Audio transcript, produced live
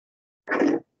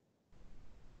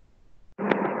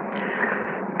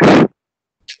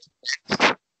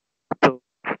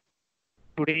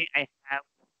today I have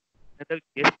another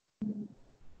guest.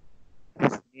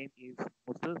 His name is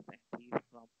Moses, and he is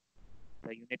from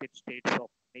the United States of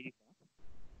America,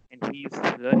 and he is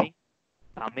learning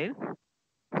Tamil.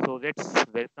 So let's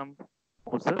welcome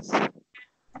Moses.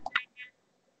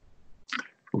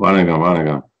 வணக்கம்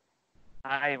வணக்கம்.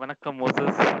 Hi, வணக்கம்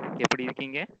Moses. எப்படி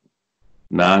இருக்கீங்க?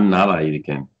 நான் நல்லா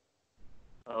இருக்கேன்.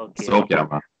 Okay.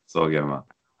 சௌக்கியமா.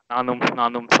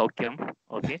 நானும் சௌக்கியம்.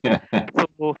 Okay.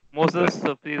 So Moses,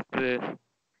 please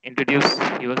introduce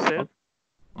yourself.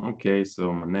 Okay, so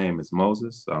my name is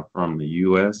Moses. I'm from the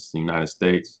U.S., United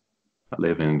States. I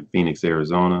live in Phoenix,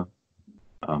 Arizona.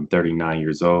 I'm 39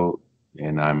 years old,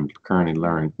 and I'm currently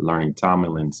learning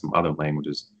Tamil and some other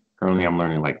languages. Currently, I'm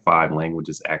learning like 5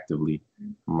 languages actively.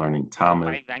 I'm learning Tamil.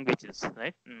 5 languages,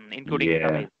 right? Including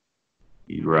Tamil.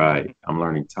 Right. I'm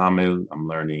learning Tamil. I'm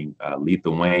learning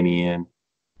Lithuanian.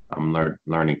 I'm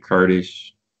learning Kurdish,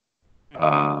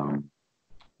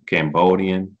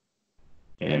 Cambodian,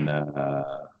 and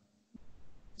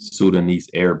Sudanese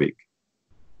Arabic.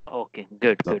 Okay,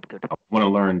 good. I want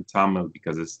to learn Tamil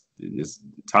because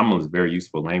Tamil is a very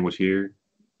useful language here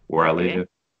where I live.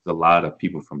 There's a lot of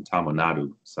people from Tamil Nadu,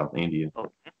 South India.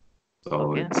 Okay. So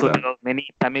there are many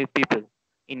Tamil people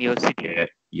in your city.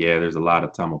 Yeah, there's a lot of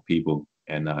Tamil people,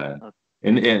 and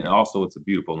also it's a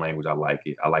beautiful language. I like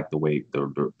it. I like the way the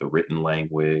written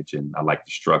language, and I like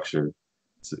the structure.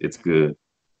 It's good.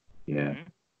 Yeah.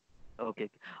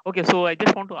 Okay. So I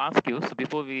just want to ask you. So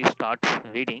before we start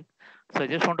reading, so I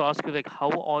just want to ask you, like,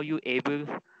 how are you able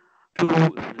to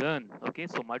learn? Okay,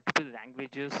 so multiple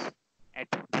languages at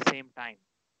the same time.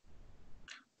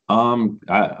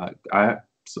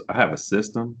 I have a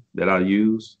system that I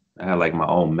use. I have like my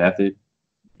own method,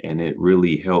 and it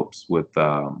really helps with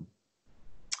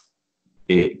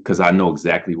it because I know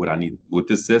exactly what I need with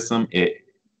this system.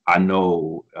 I know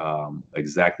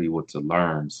exactly what to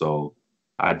learn, so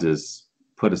I just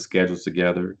put a schedule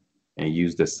together and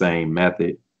use the same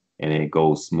method, and it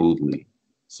goes smoothly.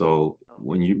 So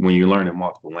when you're learning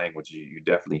multiple languages, you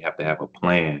definitely have to have a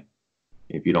plan.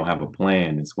 If you don't have a plan,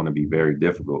 it's going to be very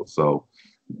difficult. So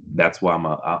that's why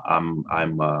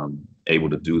I'm able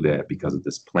to do that because of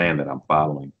this plan that I'm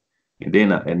following. And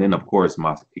then of course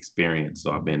my experience. So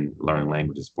I've been learning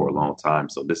languages for a long time.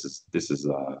 So this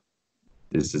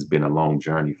has been a long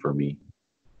journey for me.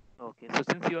 Okay, so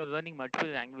since you are learning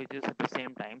multiple languages at the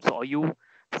same time, so are you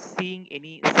seeing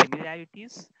any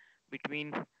similarities between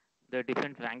the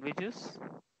different languages?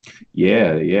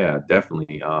 Yeah,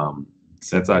 definitely.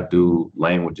 Since I do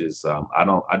languages,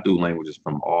 I do languages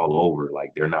from all over, like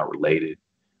they're not related,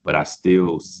 but I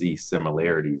still see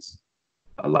similarities,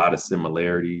 a lot of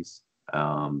similarities.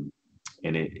 And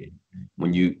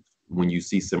when you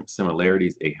see some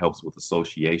similarities, it helps with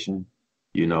association,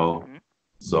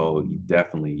 So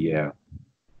definitely, yeah.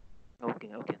 Okay,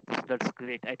 that's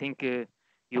great. I think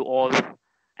you all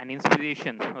an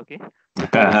inspiration. Okay.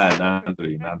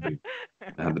 Nandri.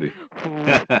 who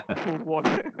want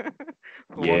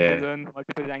to learn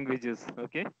multiple languages.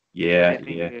 Okay. Yeah. I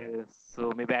think so.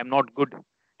 Maybe I'm not good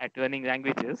at learning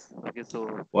languages. Okay, so.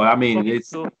 Well, I mean,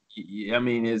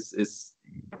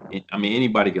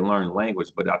 anybody can learn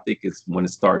language, but I think it's when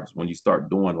you start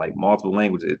doing like multiple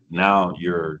languages. Now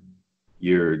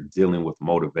you're dealing with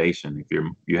motivation.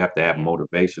 You have to have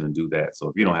motivation to do that. So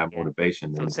if you don't have motivation,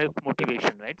 so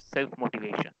self-motivation, right?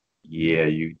 Self-motivation. Yeah,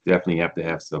 you definitely have to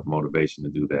have self-motivation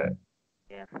to do that.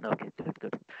 Yeah. Okay.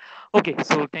 Good. Okay.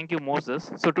 So thank you, Moses.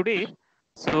 So today,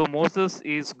 Moses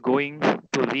is going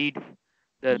to read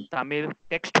the Tamil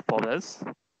text for us.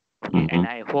 Okay, and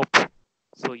I hope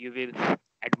so you will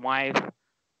admire.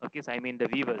 Okay, so I mean the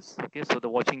viewers. Okay, so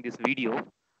the watching this video,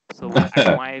 so will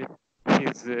admire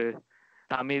his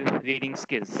Tamil reading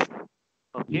skills.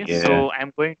 Okay, so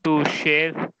I'm going to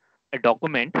share a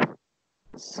document,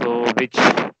 so which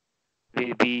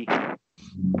will be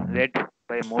read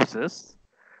by Moses.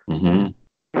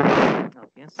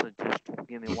 Okay, so just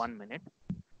give me 1 minute.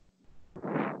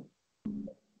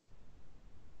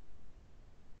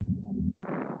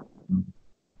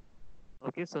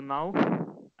 Okay, so now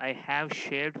I have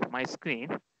shared my screen,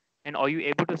 and are you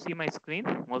able to see my screen,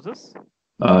 Moses?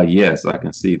 Yes, I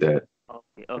can see that.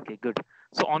 Okay, good.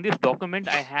 So on this document,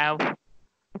 I have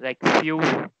like few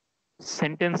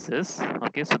sentences.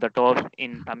 Okay, so that are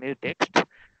in Tamil text.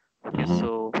 Okay,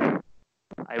 so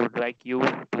I would like you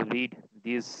to read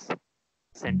these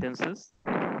sentences.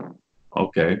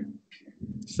 Okay,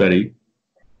 steady.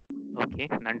 Okay,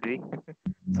 Nandri.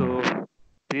 So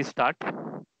please start.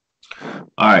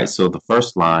 All right, so the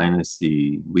first line, let's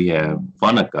see, we have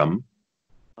Vanakkam.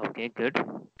 Okay, good.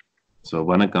 So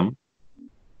Vanakkam.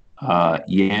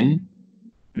 Yen.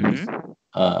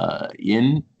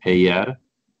 in Peyer,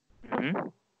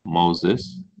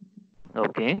 Moses.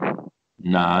 Okay.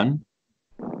 Non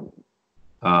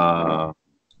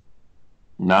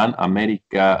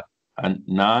America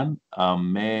non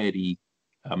Americale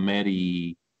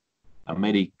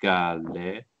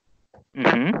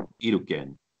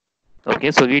Iruken.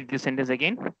 Okay, so read this sentence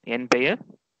again. En pair.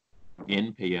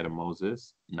 In Peyer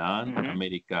Moses, non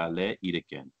Americale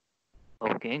Iruken.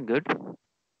 Okay, good.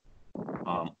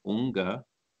 Unga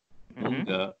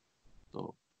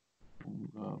so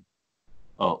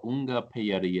unga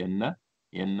Peyer yenna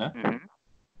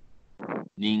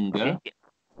ninga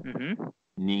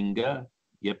ninga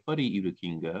yeppari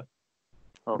irukinga.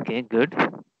 Okay, good.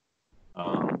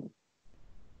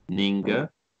 Ninga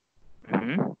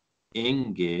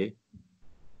enge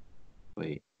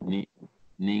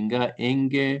ninga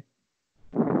enge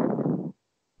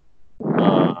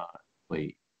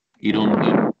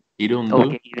irundu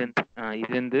Okay,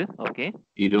 okay.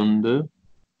 irundu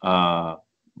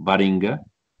baringa.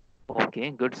 Okay,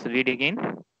 good. So read again.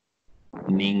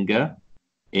 Ninga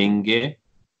enge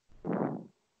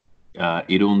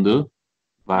irundu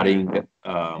baringa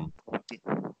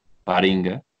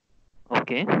baringa.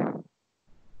 Okay.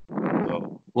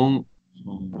 So,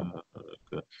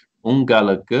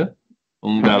 ungalaka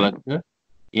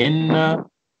inna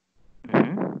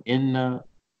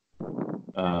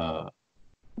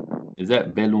is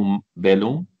that velum?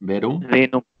 Venum.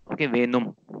 Okay,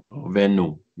 Venum.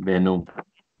 Venum.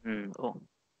 Oh.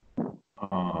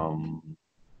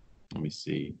 Let me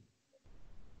see.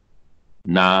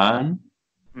 Nan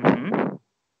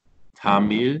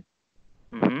Tamil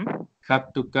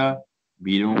Katuka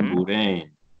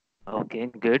Birumburen. Okay,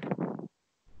 good.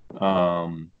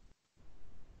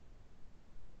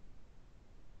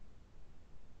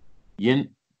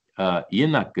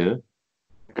 Yenaka.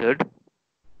 Good.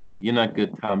 Yenaka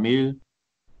Tamil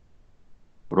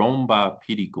Romba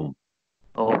Pirigum.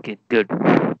 Okay, good.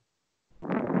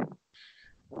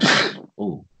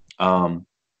 Oh,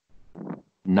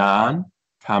 Nan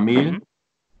Tamil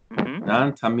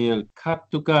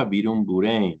Katuka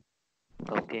Birumburen.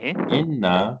 Okay.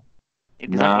 Enna.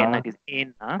 It is not enna, it is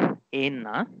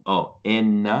enna. Oh,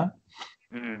 enna.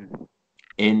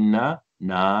 Enna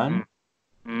nan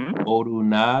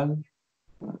orunal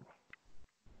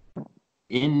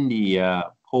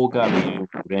India poga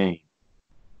virumburen.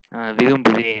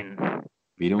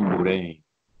 Virumburen.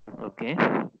 Okay.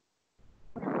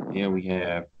 Here we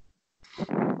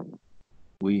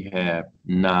have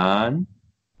nan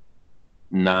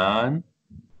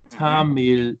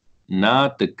Tamil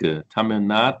Nataka.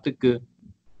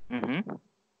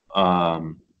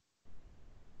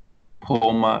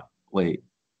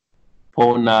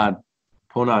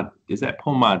 Ponad, is that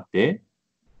Pomade?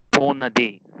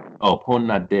 Ponade. Oh,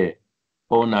 Ponade.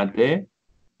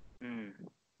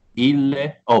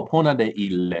 Ille. Oh, Ponade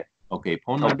Ille. Okay,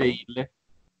 Ponade Ille.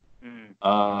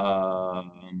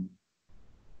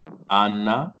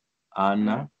 Anna.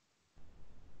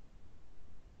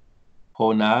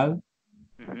 Ponal.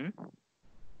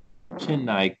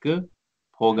 Chinaika.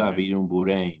 Poga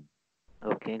Virumburen.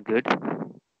 Okay, good.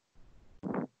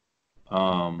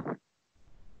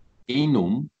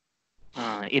 Inum.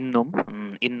 Innum.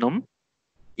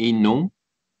 Inum.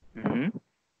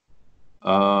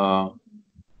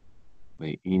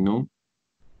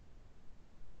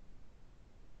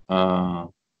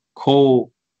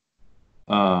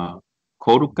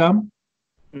 Korukam?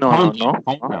 No.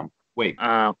 Konjam. Wait.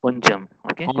 Konjam.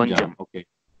 Okay. Konjam. Okay.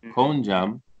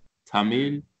 Konjam.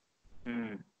 Tamil.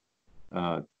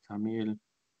 Tamil.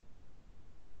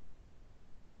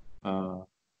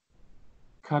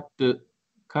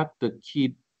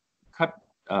 Katakita.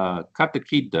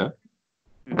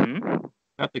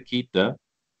 Katakita.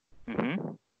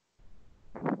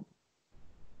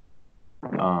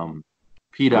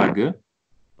 Piraga.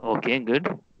 Okay, good.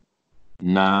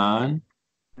 Nan.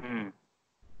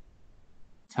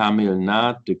 Tamil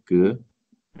Natuku.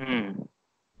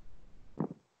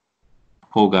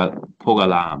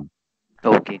 Pogalam.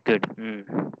 Okay, good.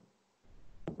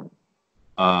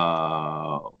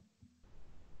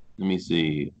 Let me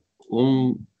see.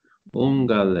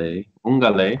 Ungale.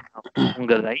 Ungalai. Let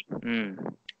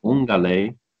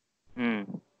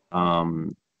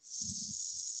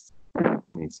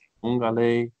me see.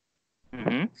 Ungale.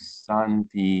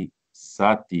 Sandi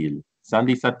Satil.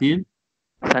 Sandichadil.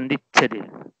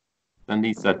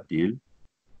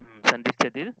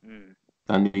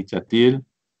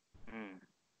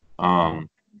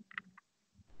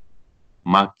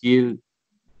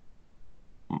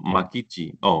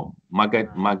 Makichi. Oh,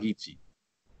 Magichi.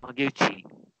 Magilchi.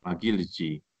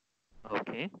 Magilichi.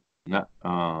 Okay.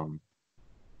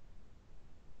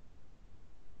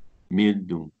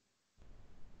 Mildum.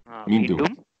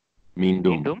 Mindum.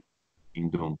 Mindum. Mindum.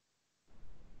 Mindum.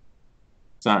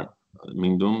 Mindum.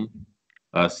 Mindum.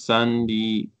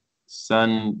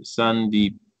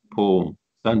 Sandipom.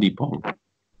 Sandipom.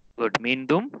 Good.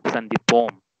 Mindum.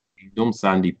 Sandipom. Mindum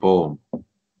Sandipom.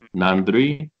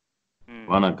 Nandri. Mm.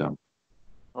 Vanagam.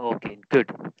 Okay. Good.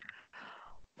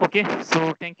 Okay.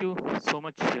 So thank you so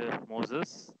much,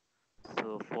 Moses.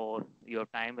 So for your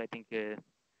time, I think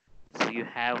so you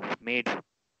have made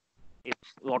a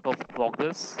lot of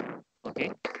progress.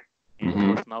 Okay. And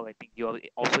Mm-hmm. because now I think you are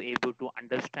also able to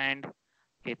understand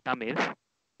Tamil.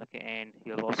 Okay. And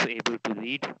you're also able to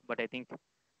read. But I think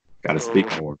Gotta so. speak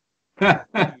more.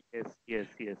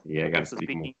 Yes. Yeah, I Okay. gotta So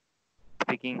speak more.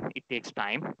 speaking it takes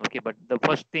time. Okay. But the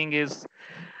first thing is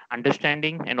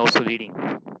understanding and also reading.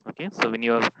 Okay. So when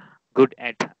you're good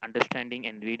at understanding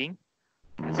and reading,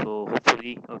 so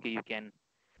hopefully, okay, you can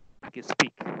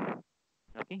speak,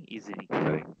 okay, easily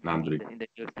Nandri. Nandri. in the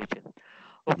near future.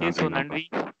 Okay. Nandri So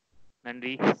Namba.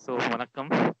 Nandri. So vanakkam.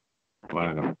 Okay.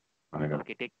 Vanagam. Vanagam.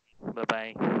 Okay. Take. Bye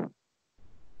bye.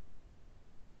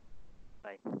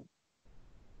 Bye.